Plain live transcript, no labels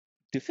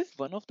This is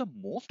one of the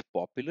most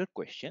popular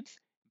questions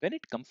when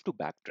it comes to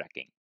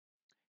backtracking.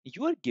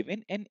 You are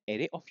given an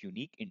array of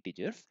unique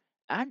integers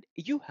and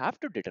you have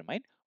to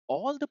determine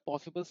all the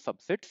possible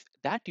subsets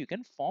that you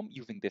can form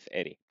using this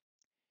array.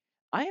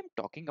 I am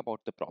talking about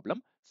the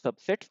problem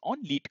subsets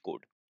on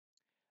LeetCode.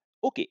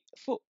 Okay,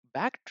 so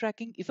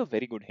backtracking is a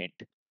very good hint,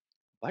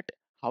 but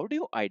how do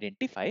you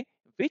identify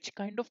which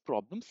kind of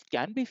problems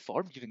can be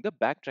solved using the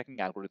backtracking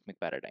algorithmic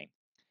paradigm?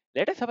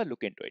 Let us have a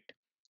look into it.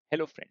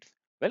 Hello friends,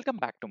 welcome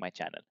back to my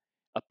channel,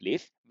 a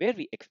place where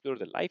we explore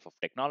the life of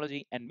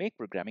technology and make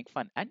programming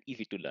fun and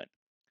easy to learn.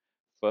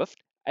 First,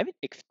 I will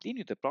explain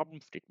you the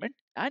problem statement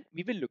and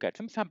we will look at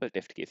some sample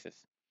test cases.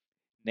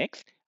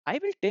 Next, I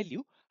will tell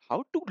you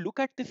how to look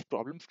at this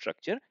problem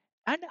structure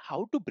and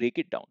how to break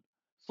it down.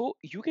 So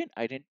you can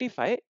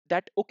identify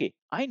that, okay,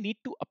 I need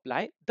to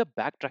apply the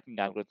backtracking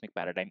algorithmic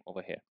paradigm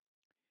over here.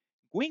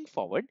 Going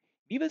forward,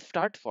 we will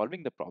start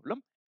solving the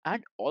problem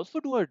and also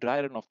do a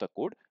dry run of the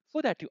code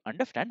so that you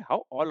understand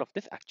how all of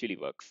this actually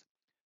works.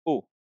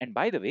 Oh, and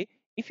by the way,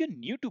 if you're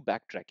new to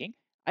backtracking,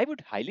 I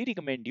would highly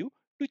recommend you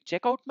to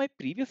check out my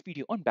previous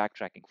video on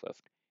backtracking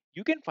first.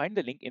 You can find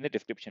the link in the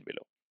description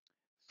below.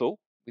 So,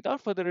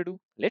 without further ado,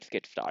 let's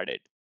get started.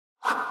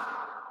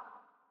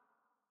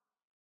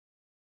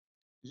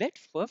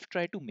 Let's first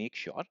try to make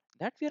sure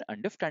that we are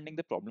understanding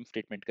the problem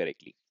statement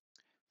correctly.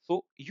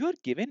 So you are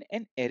given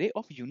an array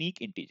of unique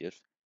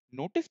integers.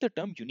 Notice the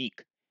term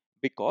unique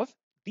because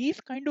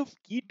these kind of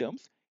key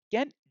terms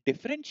can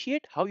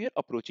differentiate how you're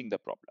approaching the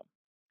problem.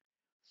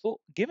 So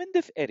given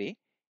this array,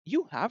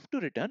 you have to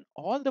return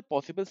all the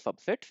possible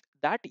subsets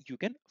that you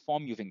can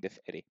form using this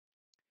array.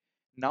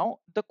 Now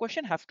the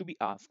question has to be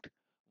asked,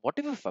 what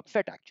is a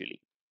subset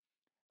actually?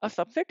 A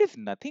subset is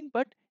nothing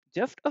but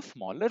just a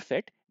smaller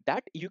set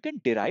that you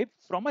can derive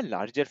from a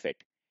larger set.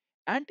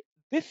 And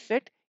this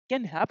set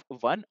can have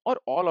one or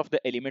all of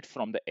the elements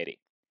from the array.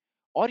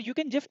 Or you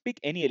can just pick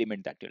any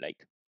element that you like.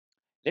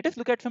 Let us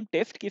look at some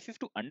test cases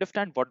to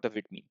understand what does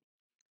it mean.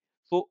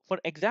 So for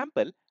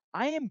example,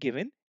 I am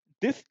given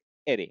this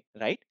array,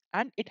 right?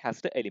 And it has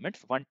the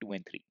elements 1, 2,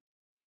 and 3.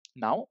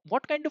 Now,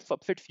 what kind of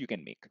subsets you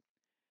can make?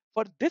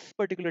 For this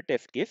particular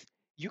test case,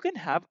 you can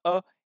have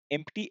a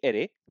empty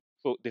array.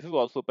 So this is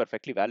also a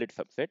perfectly valid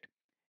subset.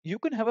 You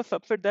can have a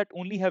subset that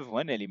only has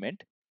one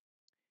element.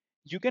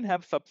 You can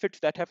have subsets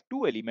that have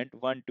two elements,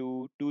 1,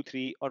 2, 2,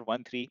 3, or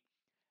 1, 3.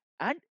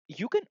 And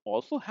you can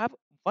also have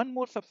one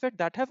more subset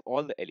that has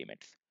all the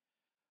elements.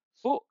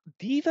 So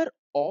these are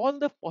all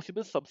the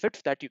possible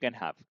subsets that you can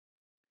have.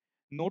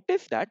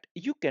 Notice that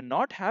you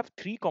cannot have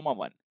 3 comma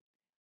 1.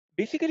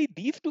 Basically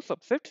these two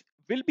subsets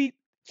will be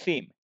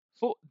same.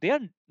 So they are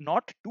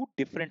not two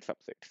different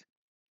subsets.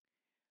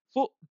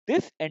 So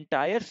this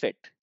entire set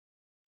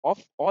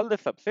of all the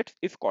subsets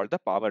is called the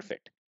power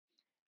set.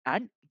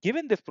 And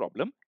given this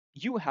problem,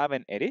 you have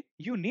an array,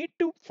 you need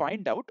to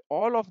find out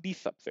all of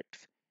these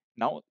subsets.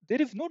 Now,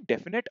 there is no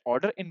definite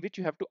order in which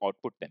you have to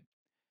output them,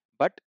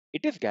 but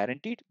it is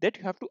guaranteed that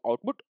you have to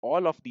output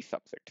all of these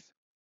subsets.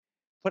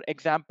 For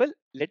example,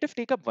 let us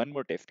take up one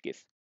more test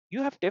case.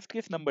 You have test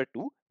case number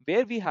 2,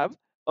 where we have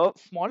a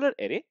smaller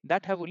array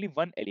that have only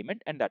one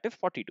element and that is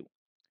 42.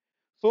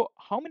 So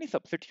how many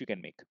subsets you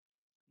can make?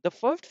 The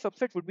first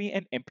subset would be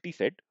an empty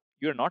set.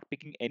 You're not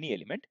picking any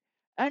element.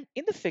 And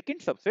in the second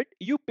subset,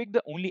 you pick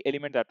the only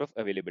element that was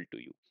available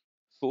to you.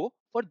 So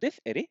for this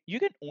array, you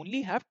can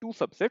only have two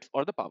subsets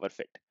or the power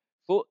set.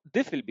 So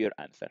this will be your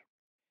answer.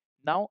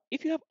 Now,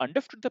 if you have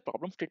understood the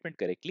problem statement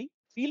correctly,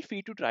 feel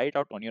free to try it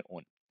out on your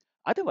own.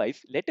 Otherwise,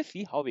 let us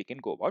see how we can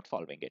go about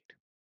solving it.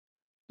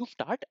 To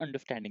start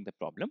understanding the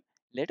problem,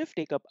 let us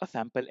take up a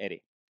sample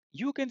array.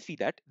 You can see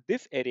that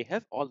this array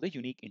has all the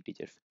unique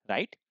integers,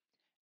 right?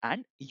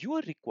 And you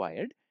are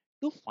required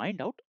to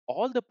find out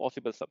all the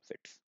possible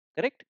subsets,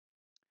 correct?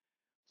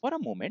 For a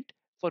moment,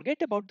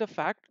 forget about the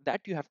fact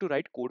that you have to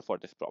write code for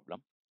this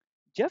problem.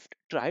 Just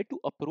try to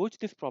approach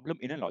this problem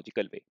in a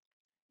logical way.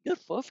 Your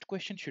first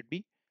question should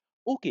be,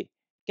 okay,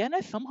 can I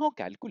somehow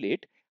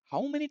calculate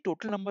how many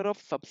total number of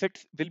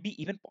subsets will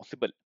be even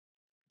possible?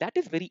 That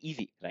is very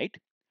easy, right?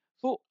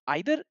 So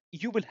either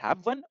you will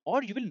have one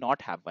or you will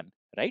not have one,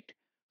 right?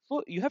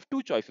 So you have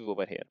two choices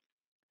over here.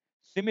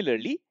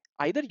 Similarly,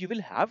 either you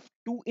will have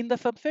 2 in the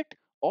subset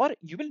or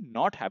you will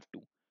not have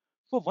 2.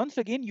 So once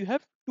again, you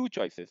have two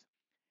choices.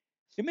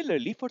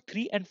 Similarly, for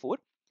 3 and 4,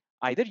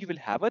 either you will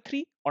have a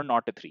 3 or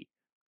not a 3.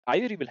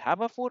 Either you will have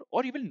a 4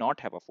 or you will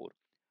not have a 4.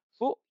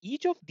 So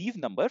each of these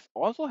numbers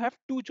also have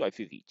two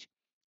choices each.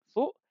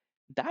 So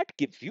that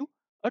gives you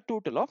a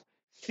total of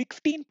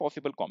 16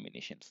 possible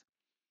combinations.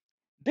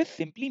 This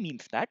simply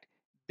means that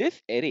this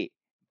array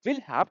will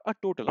have a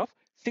total of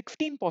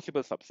 16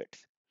 possible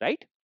subsets,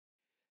 right?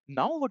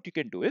 Now what you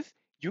can do is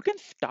you can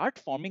start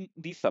forming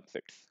these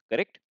subsets,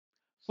 correct?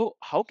 So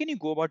how can you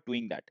go about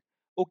doing that?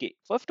 Okay,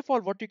 first of all,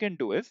 what you can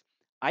do is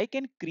I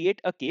can create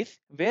a case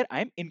where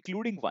I'm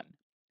including one.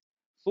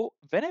 So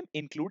when I'm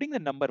including the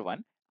number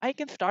one, I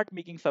can start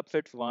making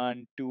subsets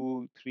 1,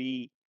 2,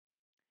 3,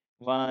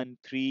 1,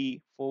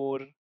 3, 4,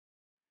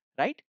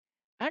 right?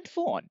 And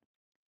so on.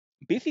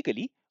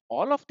 Basically,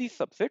 all of these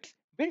subsets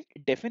will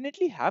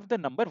definitely have the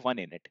number 1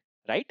 in it,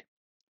 right?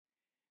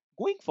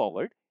 Going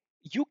forward,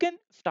 you can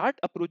start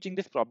approaching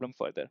this problem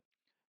further.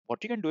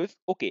 What you can do is,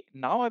 okay,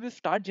 now I will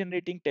start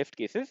generating test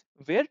cases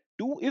where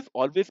 2 is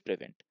always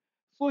present.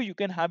 So you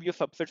can have your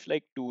subsets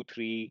like 2,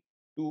 3,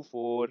 2,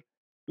 4,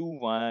 2,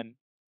 1,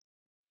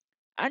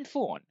 and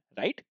so on,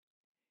 right?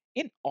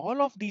 In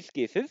all of these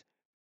cases,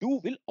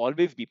 2 will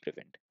always be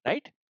present,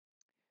 right?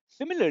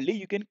 Similarly,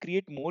 you can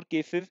create more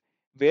cases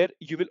where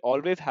you will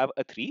always have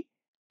a 3,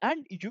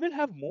 and you will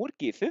have more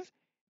cases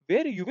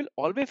where you will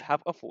always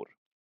have a 4,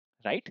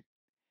 right?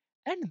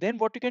 And then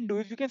what you can do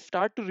is you can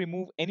start to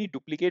remove any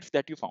duplicates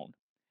that you found,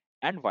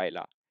 and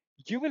voila,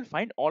 you will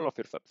find all of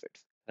your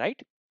subsets, right?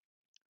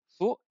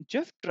 So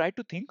just try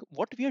to think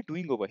what we are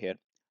doing over here.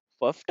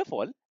 First of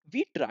all,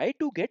 we try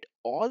to get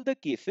all the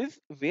cases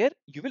where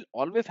you will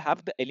always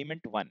have the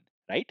element 1,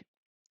 right?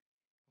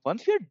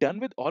 Once you're done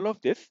with all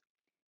of this,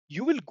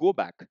 you will go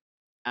back,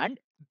 and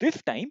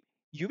this time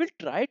you will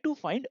try to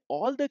find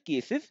all the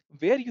cases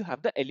where you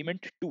have the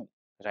element 2,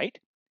 right?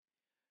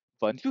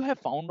 Once you have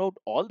found out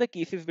all the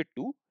cases with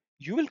 2,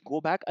 you will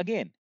go back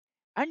again,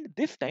 and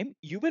this time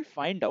you will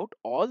find out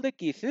all the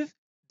cases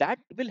that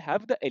will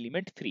have the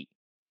element 3.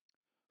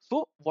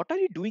 So what are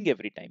you doing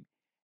every time?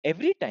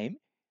 Every time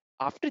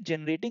after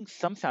generating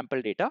some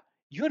sample data,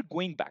 you are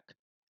going back,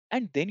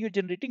 and then you're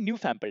generating new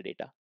sample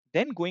data,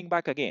 then going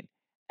back again,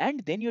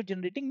 and then you're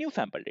generating new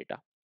sample data.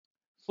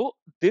 So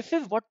this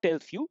is what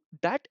tells you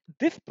that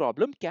this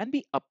problem can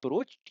be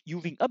approached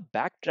using a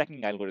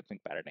backtracking algorithmic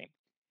paradigm.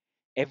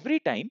 Every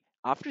time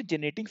after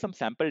generating some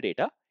sample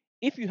data,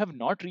 if you have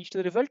not reached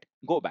the result,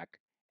 go back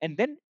and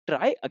then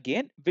try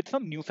again with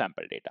some new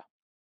sample data.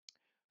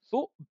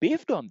 So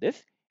based on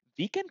this,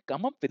 we can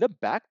come up with a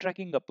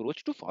backtracking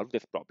approach to solve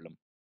this problem.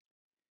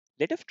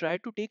 Let us try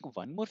to take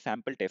one more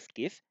sample test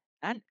case,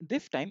 and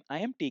this time I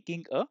am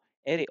taking a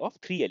array of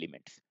 3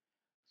 elements.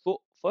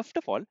 So first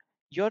of all,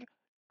 your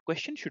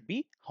question should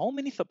be how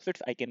many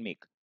subsets I can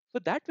make. So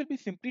that will be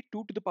simply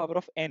 2 to the power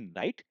of n,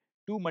 right?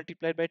 2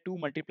 multiplied by 2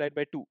 multiplied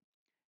by 2,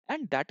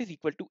 and that is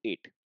equal to 8.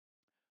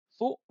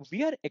 So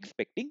we are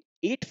expecting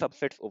 8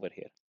 subsets over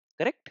here,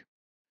 correct?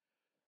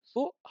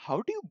 So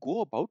how do you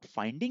go about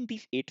finding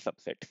these 8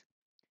 subsets?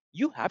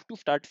 You have to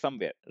start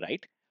somewhere,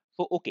 right?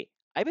 So okay,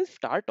 I will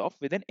start off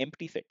with an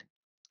empty set.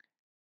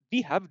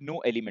 We have no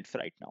elements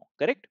right now,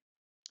 correct?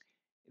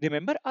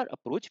 Remember our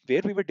approach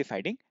where we were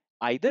deciding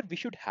either we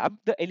should have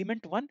the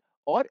element 1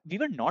 or we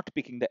were not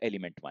picking the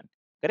element 1,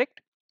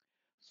 correct?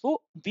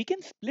 So we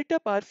can split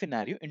up our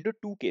scenario into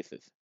two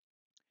cases.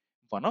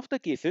 One of the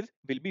cases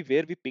will be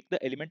where we pick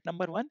the element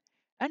number 1,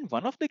 and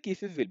one of the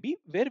cases will be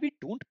where we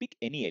don't pick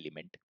any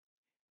element.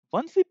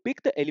 Once we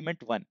pick the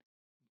element 1,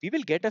 we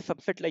will get a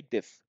subset like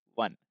this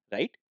 1,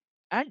 right?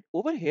 And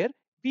over here,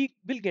 we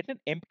will get an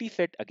empty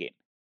set again,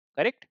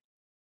 correct?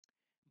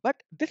 But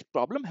this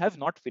problem has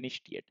not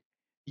finished yet.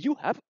 You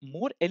have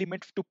more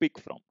elements to pick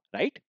from,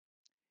 right?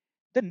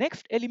 The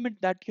next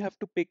element that you have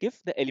to pick is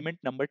the element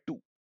number 2.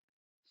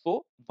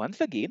 So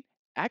once again,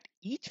 at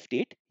each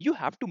state, you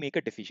have to make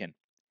a decision.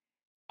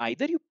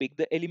 Either you pick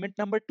the element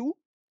number 2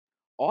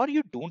 or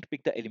you don't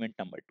pick the element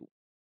number 2.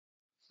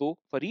 So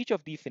for each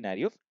of these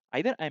scenarios,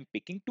 either I'm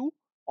picking 2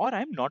 or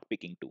I'm not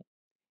picking 2.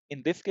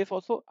 In this case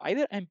also,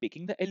 either I'm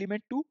picking the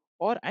element 2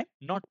 or I'm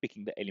not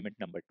picking the element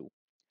number 2.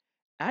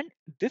 And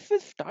this will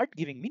start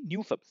giving me new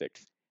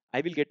subsets. I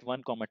will get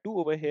 1 comma 2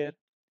 over here,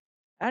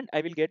 and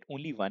I will get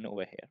only 1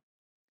 over here.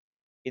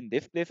 In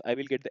this place, I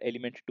will get the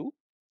element 2,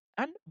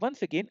 and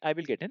once again, I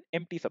will get an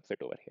empty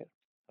subset over here,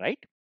 right?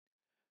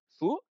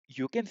 So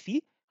you can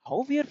see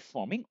how we are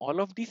forming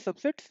all of these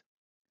subsets,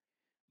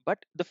 but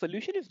the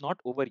solution is not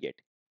over yet.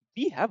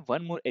 We have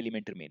one more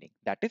element remaining,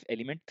 that is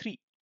element 3.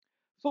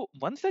 So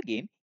once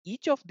again,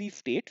 each of these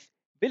states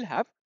will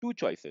have two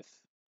choices.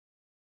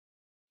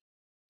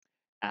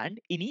 And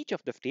in each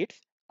of the states,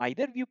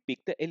 either you pick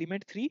the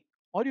element 3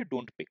 or you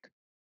don't pick.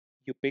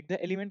 You pick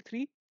the element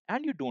 3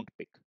 and you don't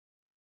pick.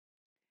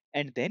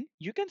 And then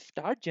you can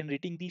start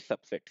generating these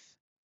subsets.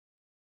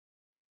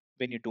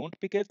 When you don't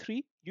pick a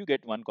 3, you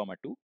get 1 comma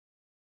 2.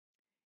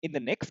 In the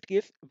next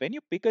case, when you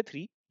pick a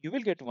 3, you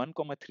will get 1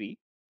 comma 3.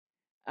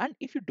 And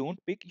if you don't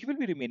pick, you will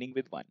be remaining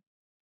with 1.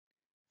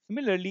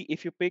 Similarly,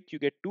 if you pick, you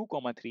get 2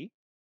 comma 3,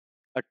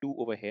 a 2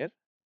 over here,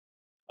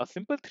 a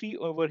simple 3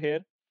 over here,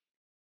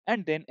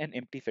 and then an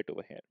empty set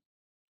over here.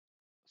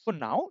 So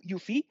now you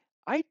see,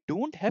 I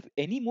don't have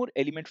any more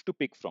elements to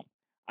pick from.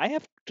 I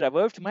have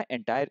traversed my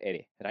entire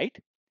array, right?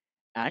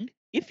 And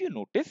if you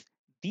notice,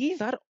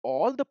 these are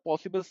all the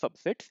possible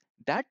subsets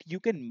that you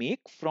can make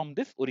from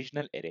this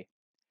original array.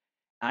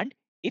 And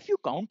if you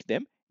count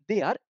them,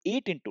 they are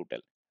 8 in total,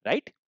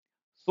 right?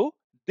 So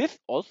this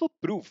also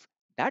proves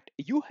that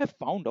you have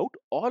found out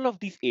all of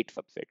these 8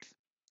 subsets.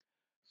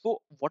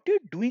 So what you're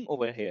doing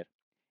over here,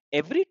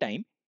 every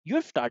time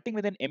you're starting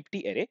with an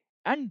empty array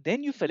and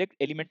then you select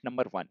element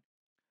number 1.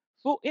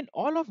 So in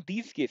all of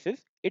these cases,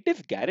 it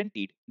is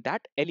guaranteed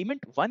that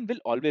element 1 will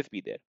always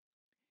be there.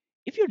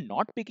 If you're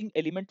not picking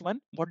element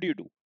 1, what do?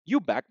 You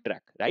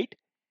backtrack, right?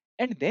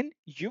 And then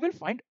you will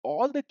find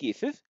all the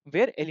cases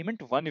where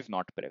element 1 is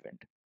not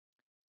present.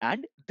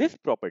 And this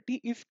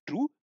property is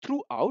true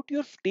throughout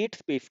your state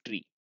space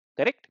tree,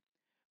 correct?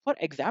 For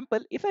example,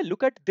 if I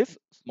look at this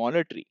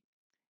smaller tree,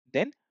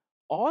 then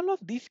all of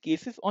these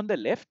cases on the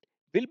left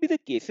will be the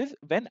cases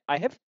when I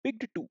have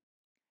picked 2.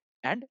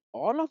 And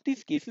all of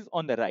these cases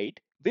on the right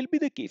will be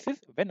the cases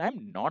when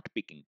I'm not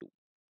picking 2.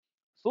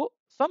 So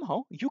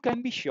somehow you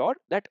can be sure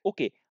that,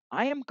 okay,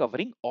 I am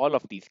covering all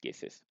of these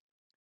cases.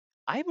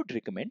 I would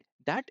recommend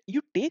that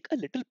you take a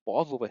little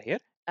pause over here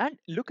and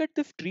look at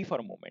this tree for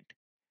a moment.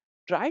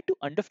 Try to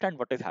understand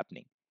what is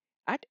happening.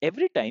 At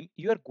every time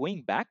you are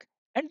going back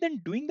and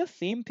then doing the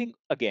same thing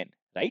again,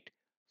 right?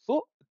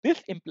 So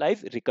this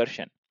implies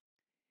recursion.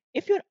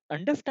 If you're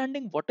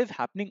understanding what is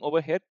happening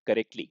over here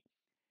correctly,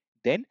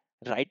 then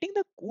writing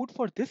the code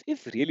for this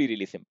is really,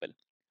 really simple.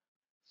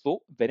 So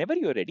whenever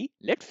you're ready,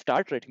 let's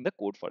start writing the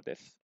code for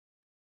this.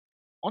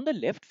 On the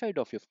left side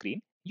of your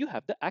screen, you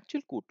have the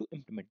actual code to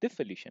implement this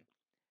solution.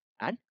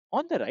 And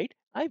on the right,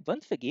 I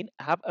once again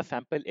have a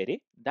sample array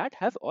that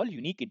has all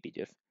unique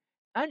integers.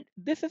 And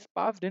this is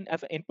passed in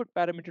as an input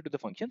parameter to the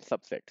function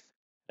subsets,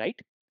 right?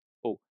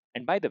 Oh,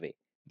 and by the way,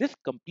 this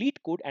complete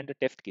code and the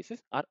test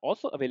cases are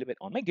also available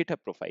on my GitHub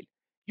profile.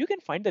 You can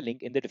find the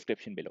link in the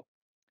description below.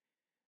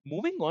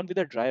 Moving on with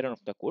the dry run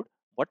of the code,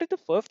 what is the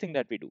first thing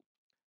that we do?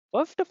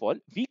 First of all,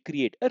 we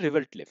create a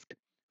result list.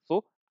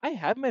 So I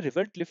have my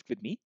result list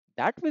with me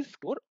that will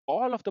store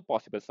all of the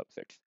possible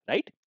subsets,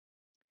 right?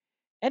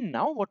 And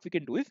now what we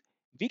can do is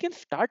we can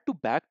start to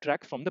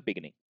backtrack from the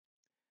beginning.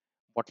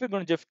 What we're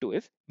going to just do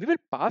is we will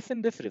pass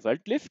in this result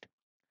list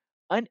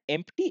an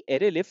empty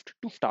array list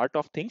to start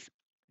off things.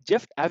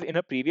 Just as in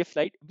a previous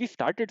slide, we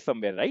started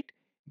somewhere, right?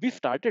 We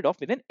started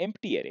off with an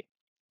empty array,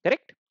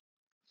 correct?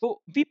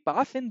 So we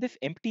pass in this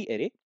empty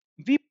array,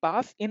 we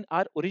pass in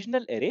our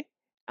original array,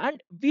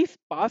 and we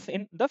pass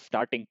in the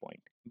starting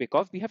point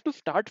because we have to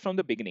start from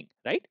the beginning,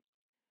 right?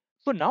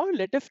 So now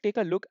let us take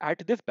a look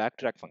at this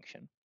backtrack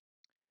function.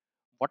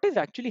 What is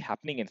actually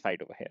happening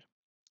inside over here?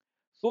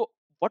 So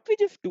what we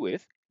just do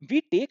is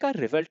we take our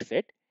result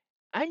set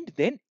and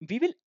then we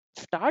will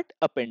start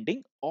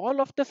appending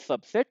all of the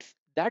subsets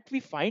that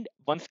we find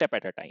one step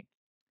at a time.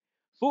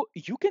 So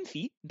you can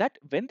see that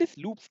when this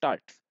loop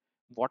starts,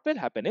 what will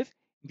happen is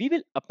we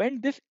will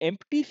append this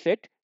empty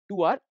set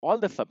to our all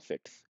the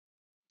subsets,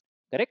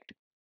 correct?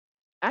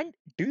 And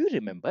do you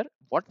remember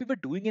what we were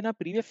doing in our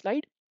previous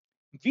slide?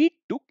 We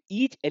took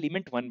each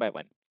element one by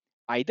one.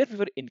 Either we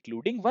were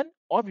including one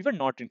or we were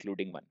not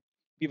including one.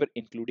 We were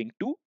including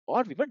two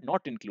or we were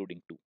not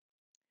including two.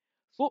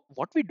 So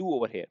what we do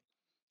over here,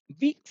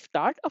 we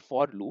start a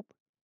for loop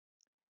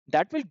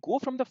that will go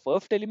from the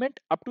first element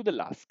up to the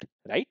last,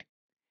 right?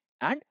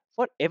 And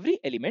for every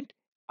element,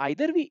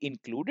 either we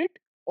include it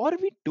or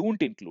we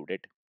don't include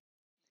it.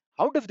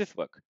 How does this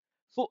work?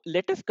 So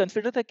let us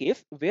consider the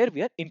case where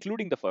we are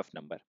including the first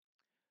number.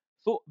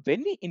 So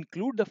when we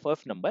include the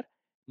first number,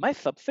 my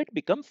subset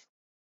becomes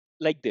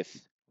like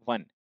this,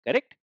 1,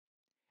 correct?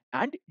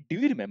 And do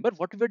you remember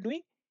what we were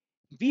doing?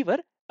 We were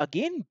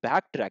again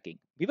backtracking.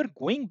 We were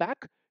going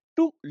back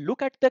to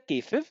look at the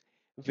cases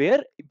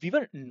where we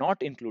were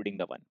not including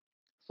the 1.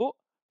 So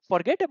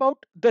forget about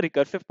the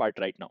recursive part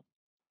right now.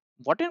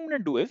 What I'm going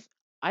to do is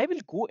I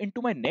will go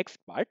into my next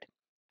part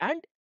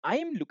and I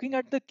am looking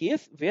at the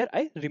case where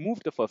I remove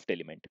the first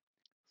element.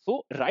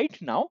 So right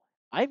now,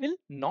 I will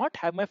not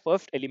have my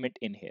first element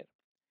in here.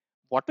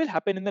 What will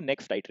happen in the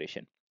next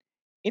iteration?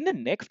 In the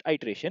next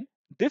iteration,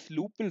 this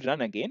loop will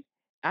run again,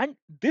 and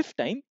this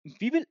time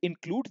we will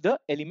include the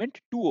element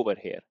 2 over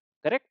here,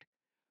 correct?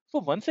 So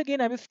once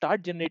again, I will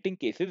start generating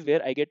cases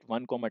where I get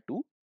 1, comma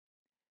 2,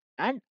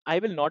 and I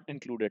will not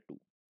include a 2.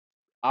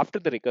 After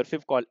the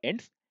recursive call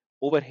ends,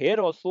 over here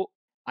also,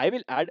 I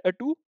will add a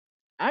 2,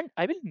 and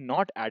I will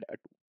not add a 2.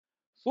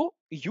 So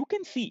you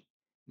can see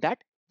that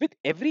with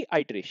every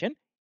iteration,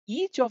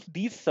 each of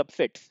these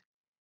subsets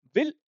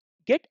will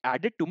get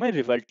added to my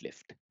result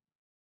list.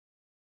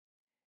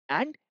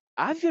 And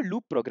as your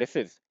loop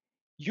progresses,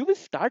 you will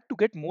start to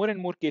get more and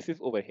more cases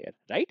over here,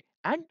 right?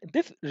 And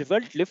this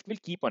result list will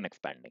keep on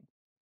expanding.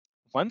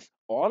 Once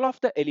all of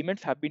the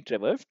elements have been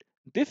traversed,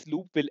 this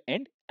loop will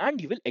end and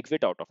you will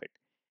exit out of it.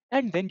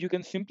 And then you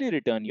can simply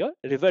return your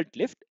result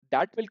list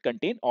that will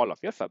contain all of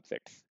your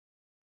subsets.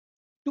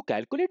 To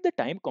calculate the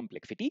time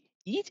complexity,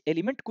 each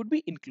element could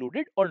be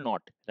included or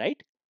not,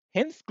 right?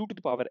 Hence 2 to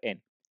the power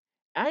n.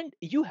 And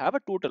you have a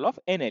total of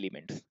n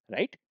elements,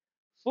 right?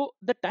 So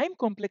the time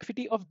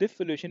complexity of this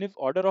solution is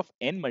order of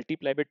n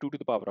multiplied by 2 to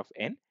the power of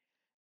n,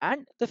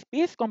 and the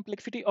space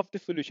complexity of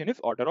this solution is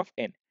order of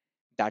n.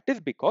 That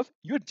is because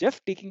you're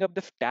just taking up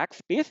the stack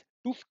space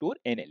to store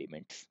n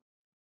elements.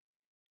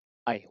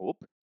 I hope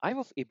I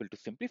was able to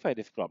simplify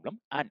this problem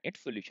and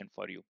its solution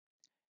for you.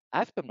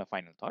 As per my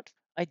final thoughts,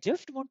 I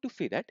just want to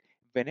say that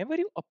whenever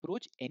you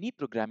approach any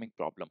programming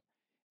problem,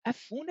 as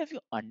soon as you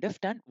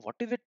understand what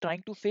is it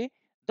trying to say,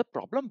 the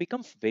problem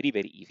becomes very,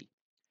 very easy.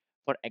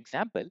 For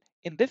example,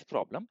 in this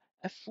problem,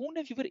 as soon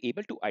as you were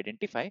able to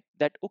identify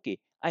that, okay,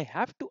 I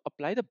have to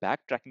apply the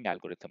backtracking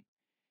algorithm,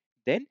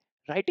 then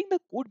writing the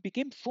code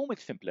became so much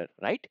simpler,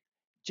 right?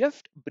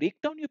 Just break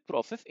down your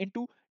process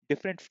into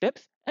different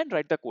steps and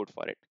write the code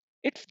for it.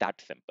 It's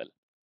that simple.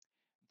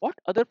 What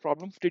other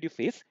problems did you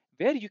face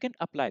where you can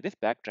apply this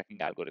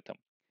backtracking algorithm?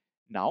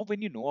 Now,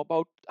 when you know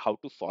about how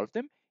to solve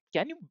them,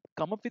 can you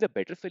come up with a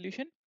better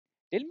solution?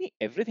 Tell me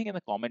everything in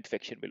the comment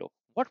section below.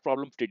 What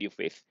problems did you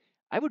face?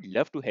 I would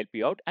love to help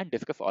you out and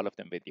discuss all of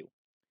them with you.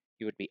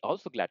 You would be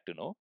also glad to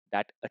know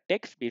that a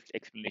text-based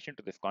explanation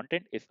to this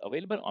content is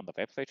available on the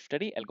website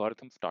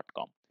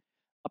studyalgorithms.com,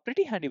 a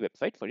pretty handy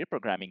website for your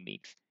programming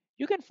needs.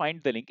 You can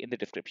find the link in the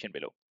description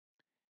below.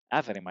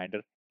 As a reminder,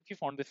 if you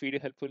found this video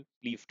helpful,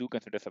 please do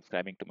consider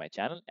subscribing to my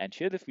channel and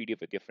share this video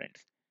with your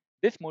friends.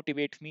 This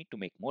motivates me to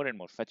make more and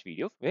more such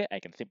videos where I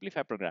can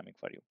simplify programming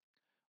for you.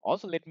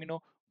 Also, let me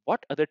know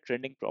what other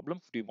trending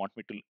problems do you want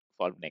me to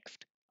solve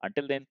next.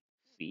 Until then,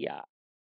 see ya.